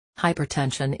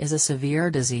Hypertension is a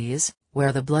severe disease,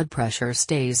 where the blood pressure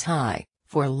stays high,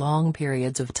 for long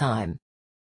periods of time.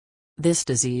 This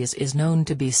disease is known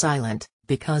to be silent,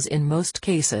 because in most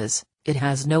cases, it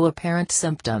has no apparent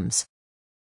symptoms.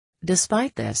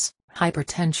 Despite this,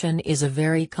 hypertension is a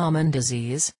very common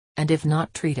disease, and if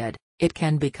not treated, it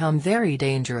can become very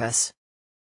dangerous.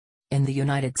 In the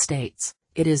United States,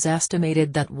 it is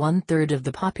estimated that 1/3 of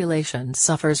the population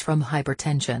suffers from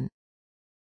hypertension.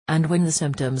 And when the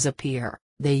symptoms appear,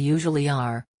 they usually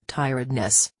are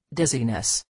tiredness,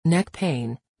 dizziness, neck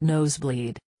pain,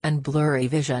 nosebleed, and blurry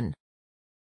vision.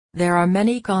 There are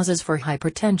many causes for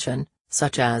hypertension,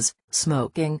 such as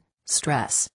smoking,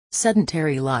 stress,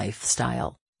 sedentary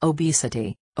lifestyle,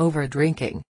 obesity,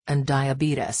 overdrinking, and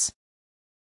diabetes.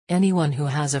 Anyone who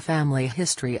has a family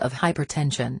history of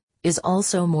hypertension is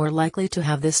also more likely to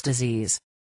have this disease.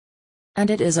 And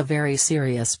it is a very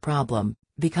serious problem,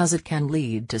 because it can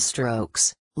lead to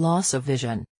strokes, loss of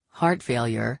vision, heart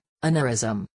failure,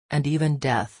 aneurysm, and even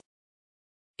death.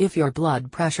 If your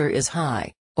blood pressure is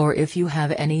high, or if you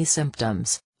have any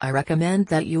symptoms, I recommend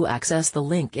that you access the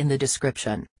link in the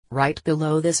description, right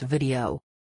below this video.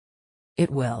 It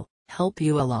will help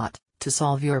you a lot to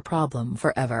solve your problem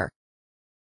forever.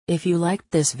 If you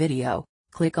liked this video,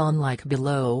 click on like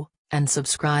below, and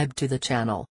subscribe to the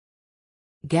channel.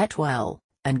 Get well,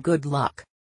 and good luck.